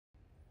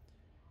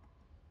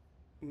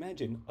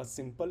Imagine a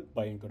simple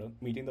Bi-Encoder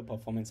meeting the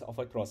performance of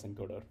a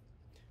Cross-Encoder,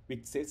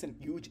 which saves a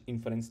huge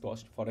inference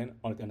cost for an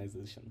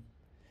organization.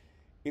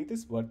 In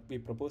this work, we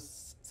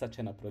propose such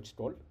an approach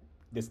called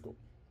DISKCO,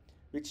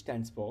 which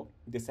stands for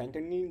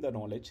Disentangling the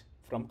Knowledge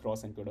from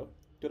Cross-Encoder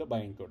to the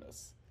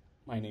Bi-Encoders.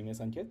 My name is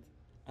Ankith,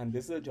 and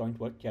this is a joint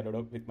work carried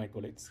out with my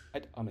colleagues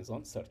at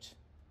Amazon Search.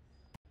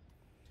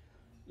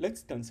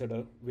 Let's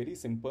consider very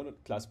simple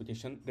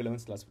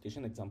relevance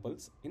classification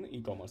examples in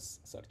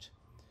e-commerce search.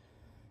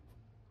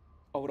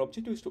 Our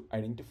objective is to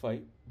identify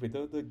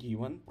whether the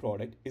given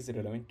product is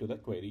relevant to the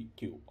query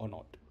queue or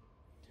not.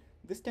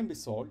 This can be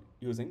solved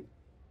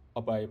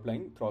by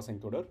applying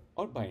cross-encoder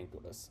or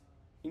bi-encoders.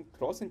 In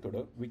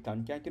cross-encoder, we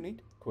concatenate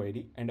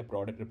query and a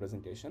product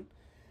representation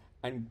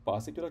and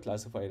pass it to the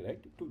classifier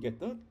to get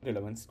the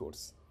relevance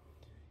scores.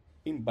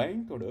 In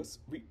bi-encoders,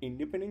 we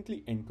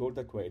independently encode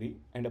the query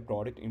and a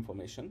product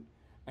information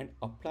and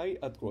apply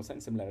a cosine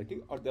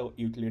similarity or the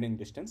Euclidean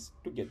distance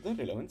to get the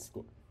relevance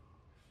score.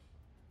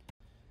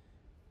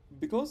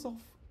 Because of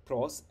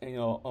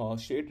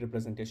shared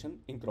representation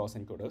in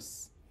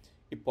cross-encoders,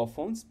 it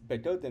performs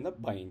better than the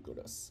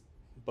bi-encoders,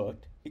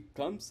 but it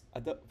comes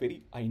at a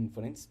very high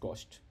inference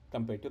cost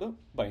compared to the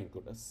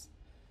bi-encoders.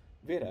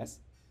 Whereas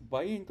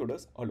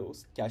bi-encoders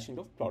allows caching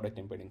of product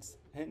impedance.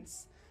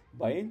 Hence,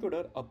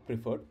 bi-encoder are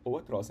preferred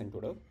over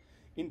cross-encoder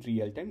in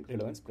real-time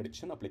relevance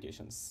prediction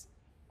applications.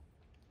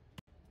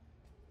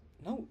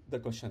 Now the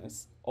question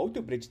is how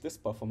to bridge this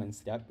performance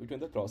gap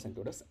between the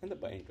cross-encoders and the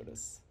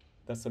bi-encoders.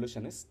 The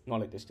solution is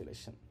knowledge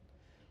distillation.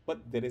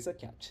 But there is a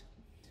catch.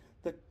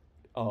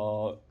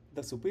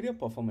 The superior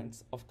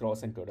performance of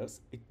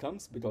cross-encoders, it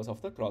comes because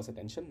of the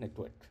cross-attention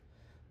network,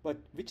 but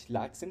which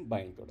lacks in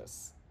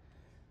bi-encoders.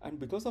 And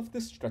because of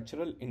the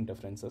structural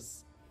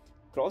indifferences,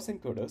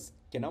 cross-encoders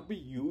cannot be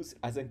used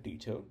as a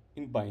teacher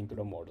in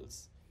bi-encoder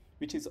models,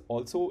 which is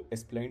also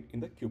explained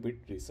in the Cupid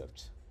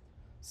research.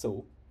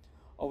 So,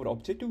 our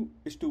objective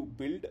is to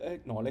build a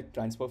knowledge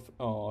transfer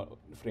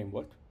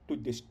framework to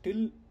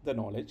distill the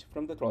knowledge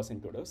from the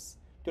cross-encoders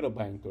to the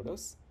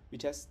bi-encoders,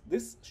 which has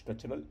these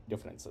structural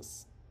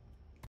differences.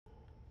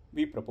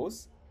 We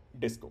propose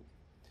DISKCO.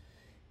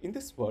 In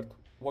this work,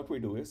 what we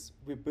do is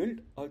we build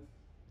a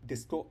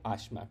DISKCO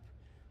hash map,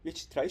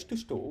 which tries to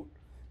store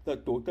the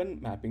token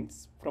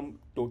mappings from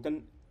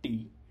token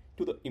T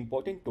to the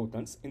important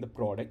tokens in the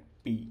product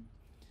P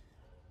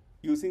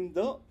using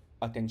the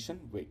attention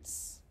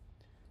weights.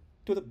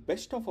 To the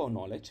best of our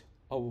knowledge,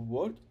 our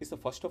work is the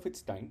first of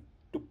its kind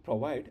to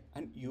provide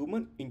an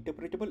human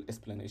interpretable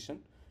explanation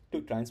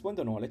to transform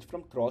the knowledge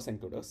from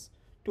cross-encoders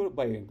to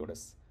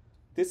bi-encoders.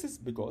 This is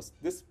because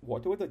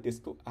whatever the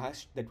DISKCO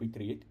hash that we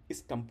create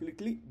is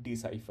completely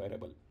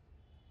decipherable.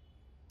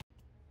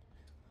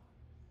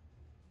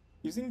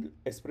 Using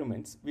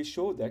experiments, we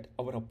show that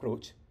our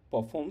approach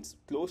performs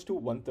close to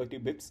 130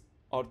 bits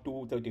or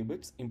 230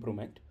 bits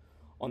improvement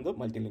on the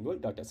multilingual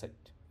dataset.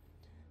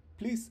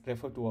 Please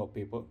refer to our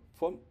paper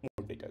for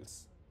more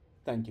details.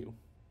 Thank you.